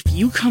 "If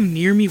you come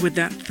near me with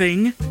that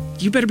thing,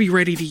 you better be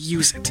ready to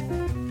use it.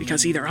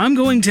 Because either I'm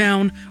going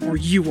down or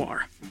you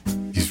are."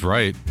 "He's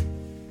right."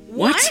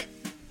 What?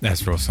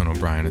 asked Rosa and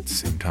O'Brien at the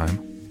same time.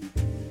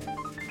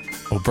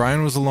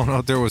 O'Brien was alone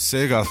out there with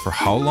Sagoth for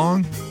how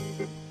long?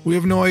 We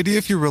have no idea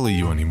if you're really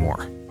you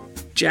anymore.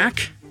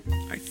 Jack,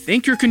 I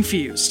think you're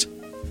confused.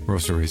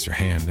 Rosa raised her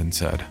hand and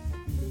said,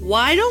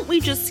 Why don't we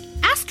just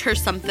ask her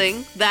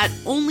something that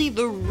only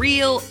the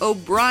real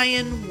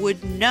O'Brien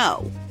would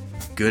know?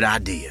 Good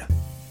idea.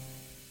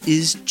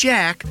 Is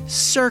Jack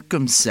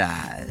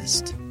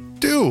circumcised?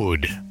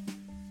 Dude!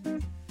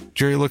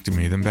 Jerry looked at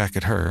me, then back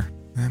at her,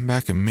 then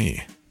back at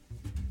me.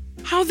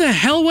 How the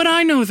hell would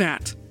I know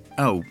that?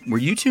 Oh, were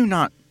you two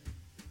not...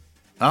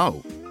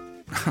 Oh.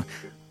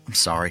 I'm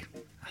sorry.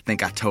 I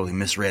think I totally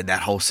misread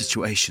that whole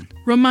situation.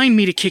 Remind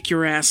me to kick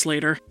your ass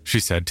later, she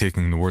said,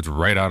 taking the words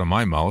right out of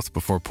my mouth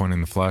before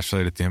pointing the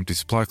flashlight at the empty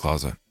supply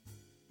closet.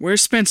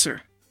 Where's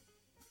Spencer?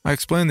 I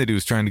explained that he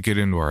was trying to get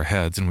into our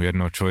heads and we had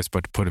no choice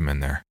but to put him in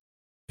there.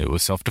 It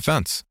was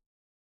self-defense.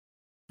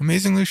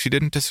 Amazingly, she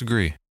didn't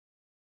disagree.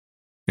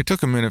 It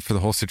took a minute for the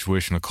whole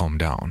situation to calm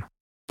down,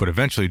 but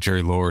eventually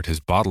Jerry lowered his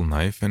bottle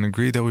knife and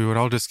agreed that we would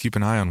all just keep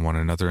an eye on one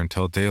another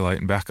until daylight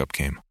and backup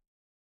came.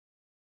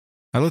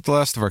 I lit the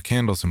last of our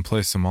candles and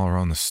placed them all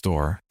around the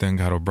store, then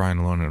got O'Brien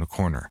alone in a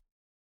corner.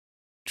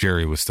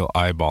 Jerry was still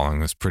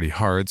eyeballing us pretty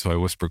hard, so I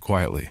whispered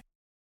quietly,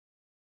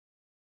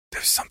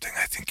 "There's something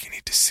I think you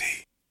need to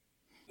see."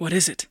 What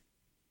is it?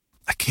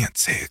 I can't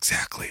say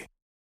exactly.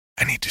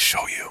 I need to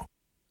show you.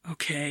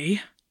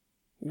 Okay.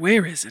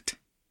 Where is it?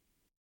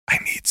 I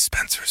need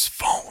Spencer's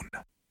phone.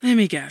 Let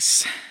me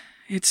guess.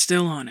 It's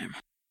still on him.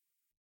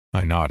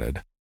 I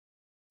nodded.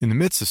 In the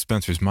midst of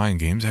Spencer's mind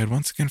games, I had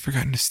once again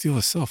forgotten to steal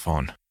his cell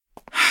phone.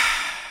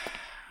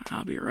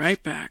 I'll be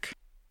right back.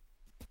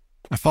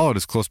 I followed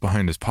as close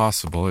behind as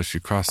possible as she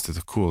crossed to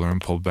the cooler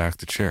and pulled back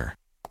the chair.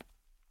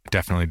 I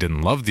definitely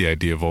didn't love the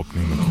idea of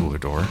opening the cooler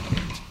door.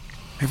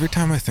 Every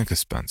time I think of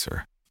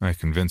Spencer, I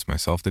convince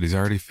myself that he's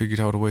already figured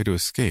out a way to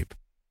escape,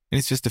 and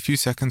he's just a few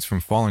seconds from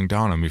falling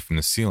down on me from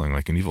the ceiling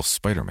like an evil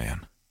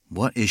Spider-Man.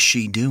 What is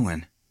she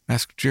doing?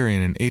 Asked Jerry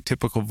in an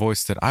atypical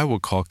voice that I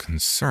would call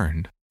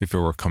concerned if it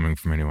were coming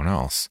from anyone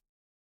else.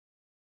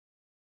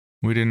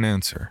 We didn't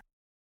answer.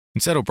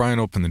 Instead, O'Brien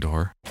opened the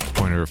door,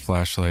 pointed her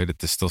flashlight at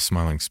the still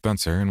smiling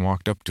Spencer, and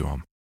walked up to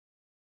him.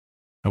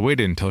 I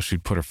waited until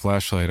she'd put her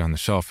flashlight on the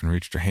shelf and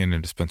reached her hand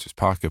into Spencer's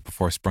pocket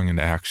before I sprung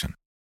into action,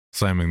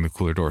 slamming the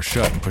cooler door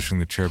shut and pushing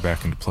the chair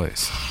back into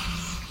place.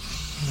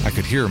 I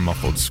could hear a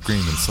muffled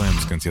scream and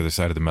slams against the other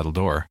side of the metal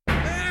door.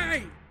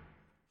 Hey!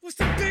 What's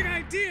the big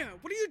idea?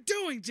 What are you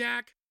doing,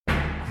 Jack?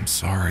 I'm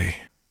sorry.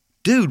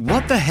 Dude,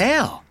 what the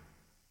hell?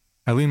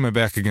 I leaned my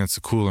back against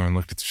the cooler and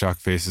looked at the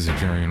shocked faces of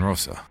Jerry and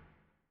Rosa.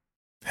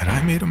 Had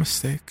I made a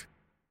mistake?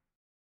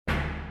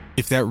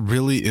 If that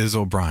really is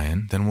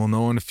O'Brien, then we'll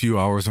know in a few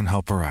hours when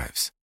help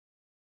arrives.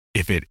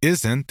 If it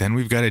isn't, then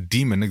we've got a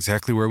demon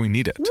exactly where we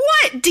need it.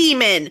 What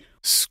demon?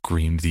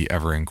 Screamed the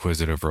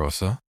ever-inquisitive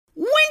Rosa.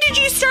 When did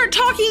you start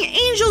talking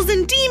angels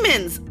and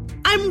demons?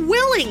 I'm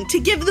willing to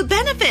give the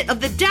benefit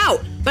of the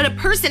doubt, but a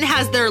person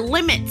has their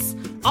limits.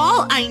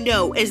 All I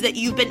know is that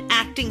you've been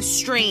acting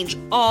strange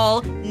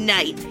all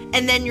night,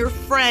 and then your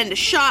friend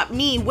shot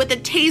me with a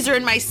taser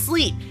in my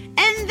sleep,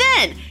 and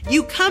then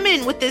you come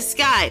in with this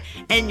guy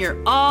and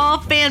you're all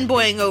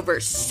fanboying over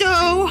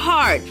so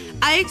hard.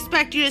 I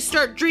expect you to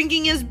start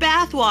drinking his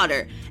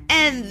bathwater.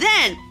 And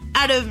then,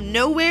 out of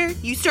nowhere,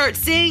 you start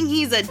saying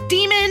he's a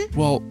demon?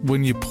 Well,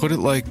 when you put it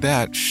like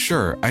that,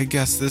 sure, I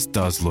guess this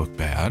does look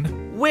bad.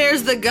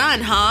 Where's the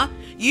gun, huh?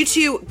 You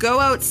two go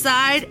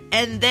outside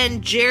and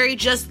then Jerry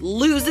just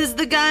loses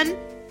the gun?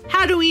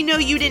 How do we know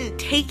you didn't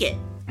take it?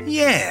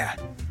 Yeah.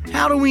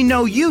 How do we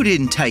know you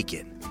didn't take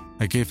it?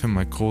 I gave him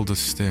my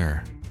coldest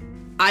stare.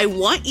 I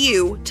want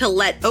you to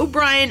let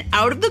O'Brien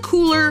out of the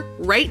cooler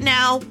right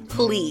now,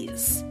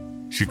 please.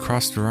 She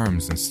crossed her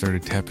arms and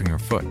started tapping her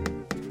foot.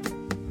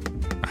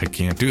 I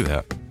can't do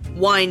that.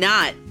 Why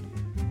not?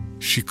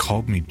 She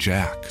called me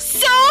Jack.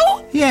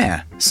 So?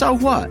 Yeah, so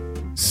what?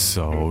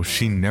 So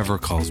she never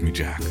calls me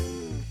Jack.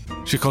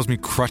 She calls me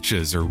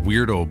Crutches or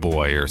Weirdo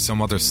Boy or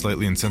some other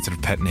slightly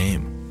insensitive pet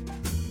name.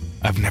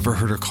 I've never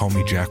heard her call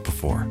me Jack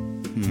before.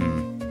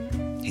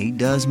 He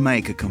does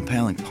make a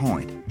compelling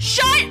point.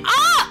 Shut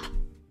up!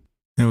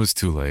 It was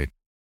too late.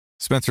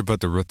 Spencer put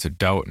the roots of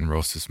doubt in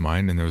Rosa's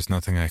mind, and there was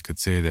nothing I could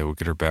say that would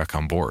get her back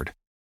on board.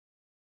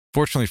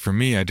 Fortunately for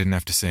me, I didn't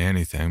have to say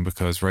anything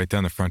because right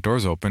then the front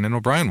doors opened and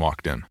O'Brien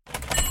walked in.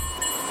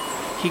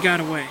 He got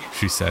away,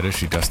 She said as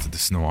she dusted the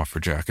snow off her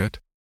jacket.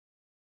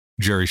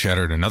 Jerry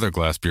shattered another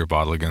glass beer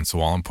bottle against the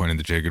wall and pointed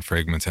the jagged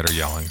fragments at her,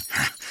 yelling,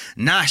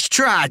 Nice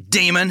try,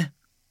 demon!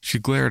 She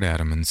glared at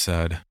him and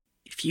said,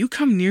 If you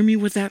come near me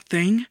with that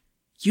thing,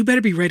 you better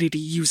be ready to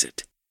use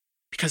it.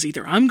 Because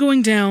either I'm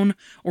going down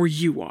or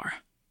you are.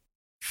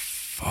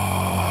 Fuck.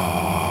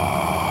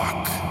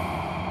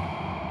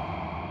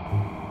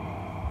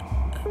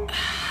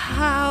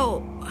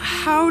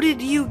 How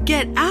did you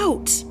get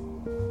out?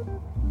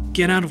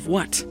 Get out of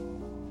what?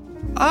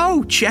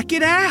 Oh, check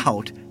it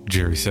out!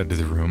 Jerry said to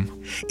the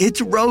room.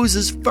 It's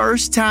Rosa's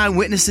first time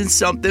witnessing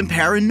something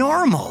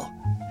paranormal.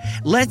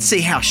 Let's see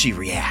how she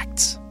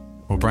reacts.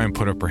 O'Brien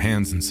put up her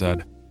hands and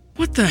said,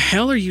 What the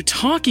hell are you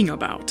talking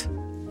about?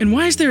 And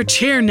why is there a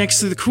chair next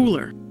to the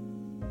cooler?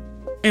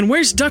 And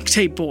where's Duct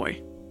Tape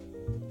Boy?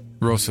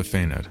 Rosa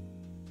fainted.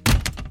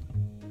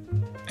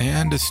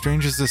 And as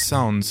strange as this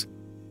sounds,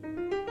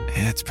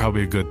 it's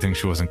probably a good thing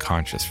she wasn't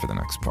conscious for the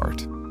next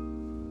part.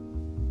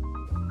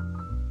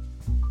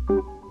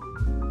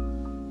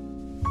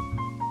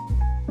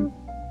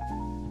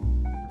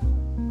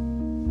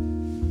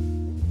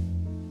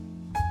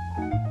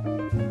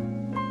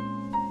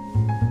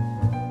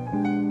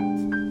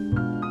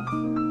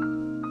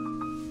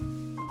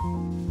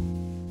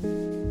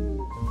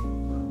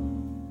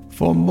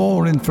 For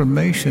more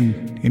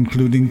information,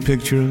 including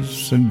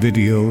pictures and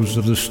videos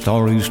of the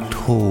stories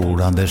told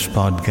on this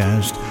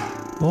podcast,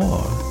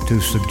 or to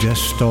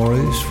suggest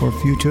stories for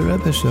future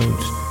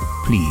episodes,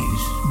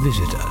 please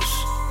visit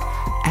us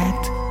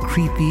at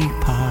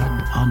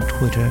CreepyPod on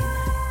Twitter,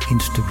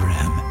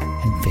 Instagram,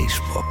 and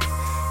Facebook,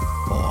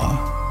 or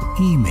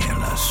email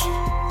us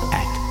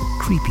at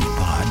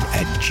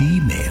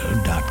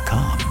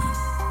creepypod@gmail.com.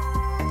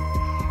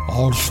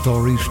 All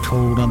stories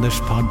told on this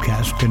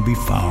podcast can be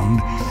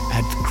found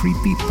at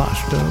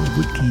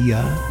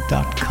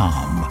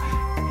creepypastawikia.com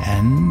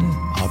and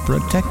are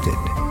protected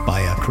by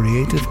a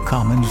Creative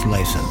Commons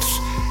license.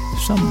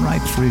 Some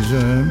rights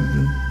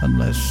reserved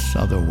unless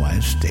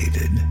otherwise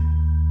stated.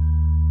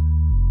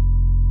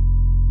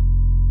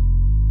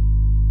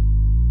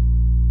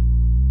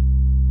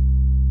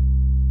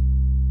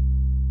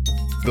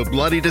 The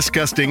Bloody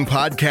Disgusting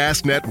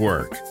Podcast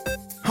Network,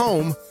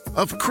 home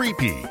of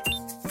Creepy,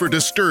 for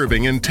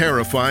disturbing and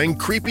terrifying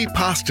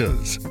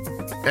creepypastas.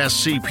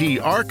 SCP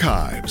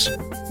Archives,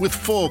 with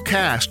full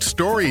cast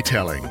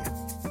storytelling.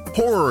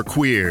 Horror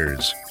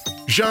Queers,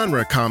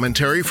 genre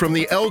commentary from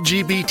the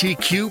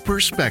LGBTQ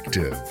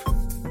perspective.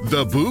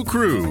 The Boo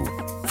Crew,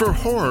 for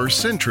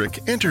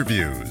horror-centric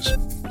interviews.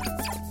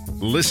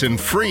 Listen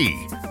free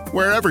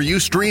wherever you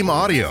stream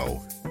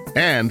audio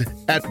and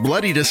at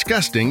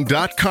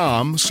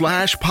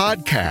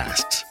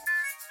bloodydisgusting.com/podcasts.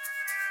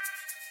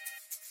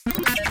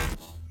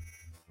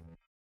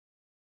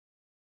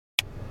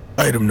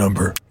 Item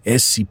number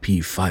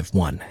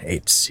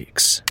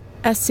SCP-5186.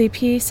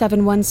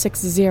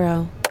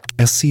 SCP-7160.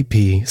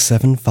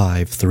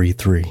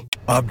 SCP-7533.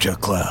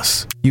 Object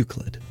Class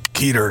Euclid.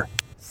 Keter.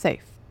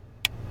 Safe.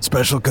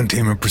 Special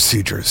Containment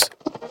Procedures.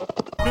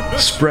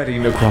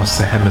 Spreading across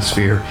the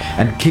hemisphere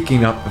and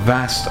kicking up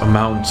vast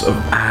amounts of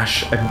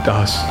ash and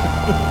dust.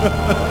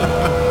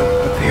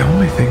 The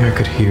only thing I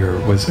could hear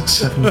was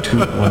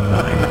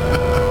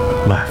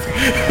 7219 laughing.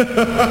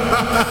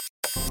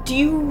 Do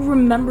you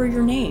remember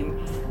your name?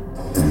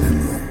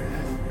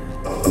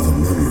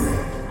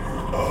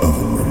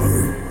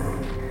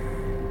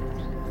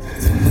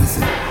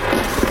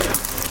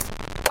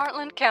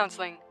 Heartland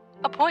Counseling.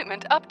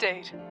 Appointment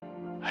update.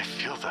 I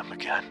feel them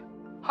again.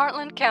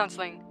 Heartland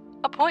Counseling.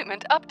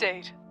 Appointment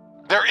update.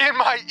 They're in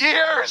my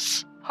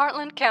ears!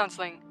 Heartland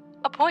Counseling.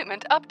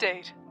 Appointment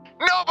update.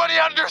 Nobody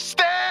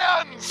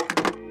understands!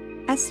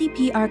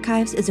 SCP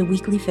Archives is a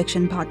weekly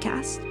fiction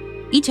podcast.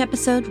 Each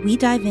episode, we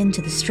dive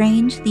into the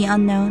strange, the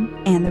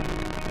unknown, and the...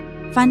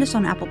 Find us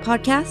on Apple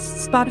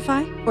Podcasts,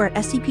 Spotify, or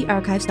at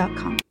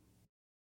scparchives.com.